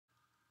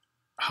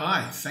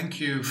Hi,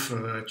 thank you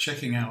for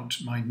checking out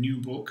my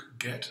new book,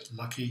 Get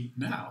Lucky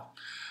Now.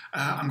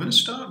 I'm going to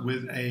start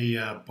with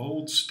a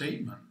bold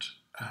statement.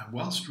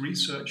 Whilst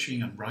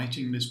researching and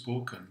writing this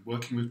book and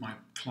working with my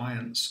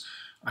clients,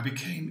 I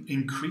became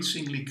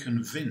increasingly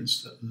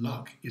convinced that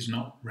luck is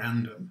not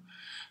random.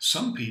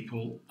 Some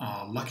people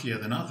are luckier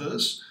than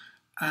others,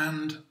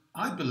 and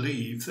I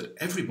believe that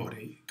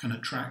everybody can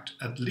attract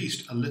at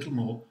least a little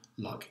more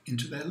luck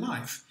into their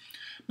life.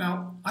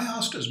 Now, I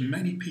asked as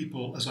many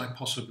people as I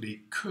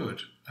possibly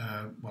could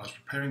while I was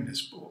preparing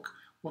this book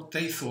what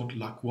they thought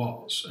luck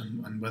was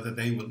and whether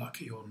they were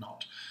lucky or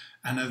not.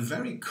 And a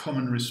very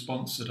common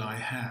response that I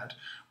had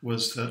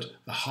was that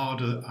the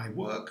harder I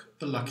work,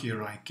 the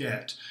luckier I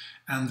get.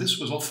 And this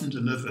was often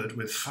delivered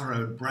with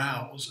furrowed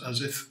brows,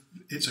 as if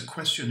it's a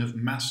question of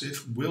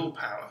massive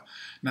willpower.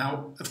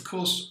 Now, of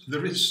course,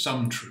 there is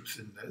some truth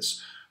in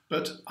this,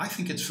 but I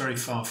think it's very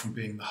far from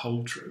being the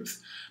whole truth,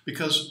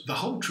 because the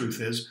whole truth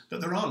is that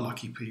there are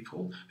lucky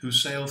people who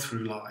sail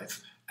through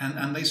life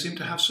and they seem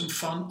to have some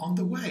fun on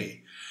the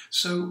way.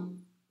 So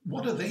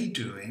what are they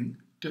doing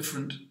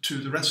different to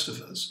the rest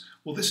of us?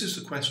 Well, this is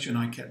the question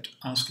I kept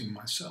asking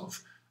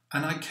myself,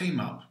 and I came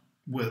up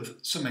with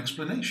some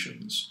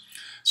explanations.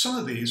 Some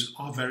of these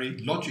are very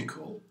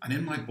logical, and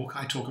in my book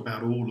I talk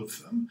about all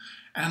of them.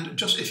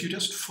 And if you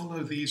just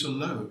follow these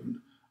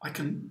alone, I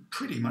can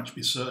pretty much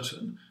be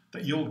certain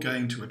that you're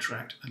going to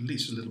attract at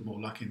least a little more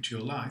luck into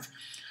your life.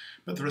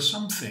 But there are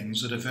some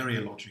things that are very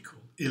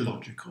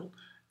illogical,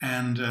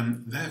 and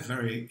they're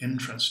very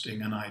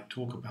interesting, and I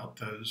talk about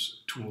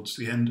those towards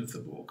the end of the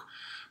book.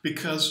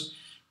 Because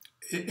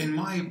in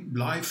my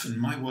life and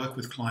my work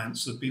with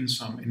clients, there have been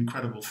some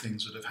incredible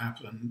things that have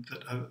happened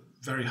that are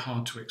very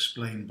hard to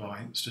explain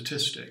by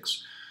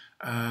statistics.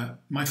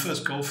 My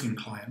first golfing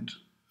client,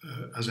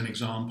 as an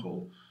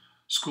example,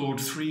 scored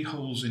 3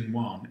 holes in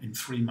one in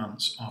 3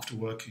 months after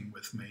working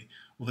with me.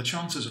 Well, the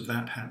chances of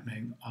that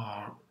happening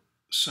are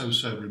so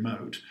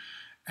remote.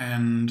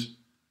 And,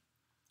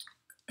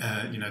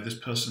 this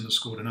person has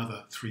scored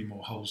another 3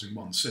 more holes in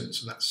one since,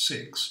 so that's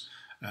 6.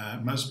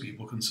 Most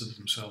people consider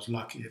themselves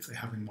lucky if they're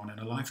having one in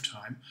a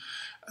lifetime.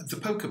 The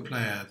poker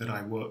player that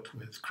I worked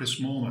with, Chris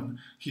Moorman,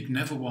 he'd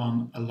never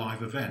won a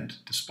live event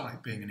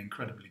despite being an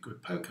incredibly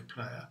good poker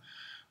player.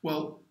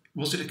 Well,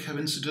 was it a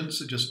coincidence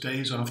that just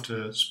days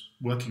after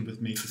working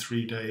with me for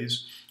 3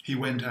 days, he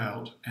went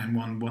out and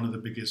won one of the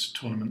biggest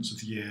tournaments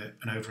of the year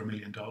and over $1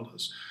 million?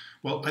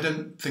 Well, I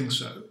don't think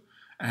so.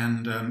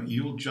 And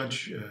you'll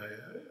judge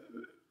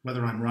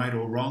whether I'm right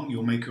or wrong.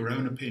 You'll make your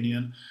own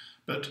opinion.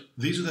 But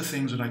these are the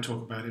things that I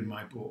talk about in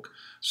my book.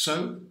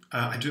 So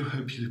I do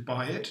hope you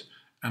buy it,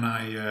 and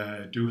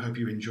I do hope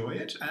you enjoy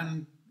it,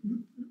 and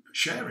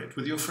share it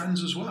with your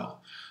friends as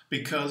well.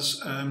 Because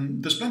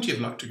there's plenty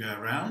of luck to go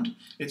around.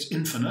 It's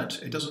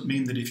infinite. It doesn't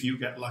mean that if you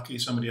get lucky,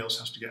 somebody else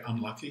has to get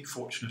unlucky,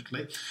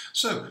 fortunately.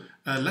 So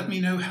let me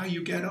know how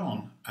you get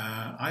on.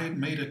 I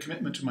made a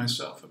commitment to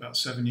myself about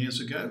 7 years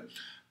ago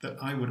that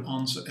I would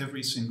answer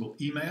every single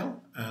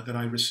email that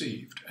I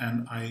received.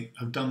 And I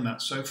have done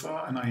that so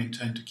far, and I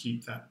intend to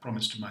keep that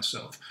promise to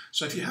myself.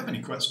 So if you have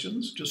any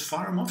questions, just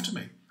fire them off to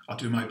me. I'll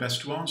do my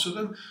best to answer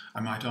them. I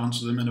might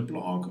answer them in a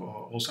blog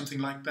or something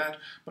like that,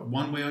 but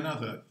one way or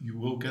another, you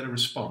will get a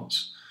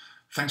response.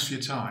 Thanks for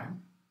your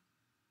time.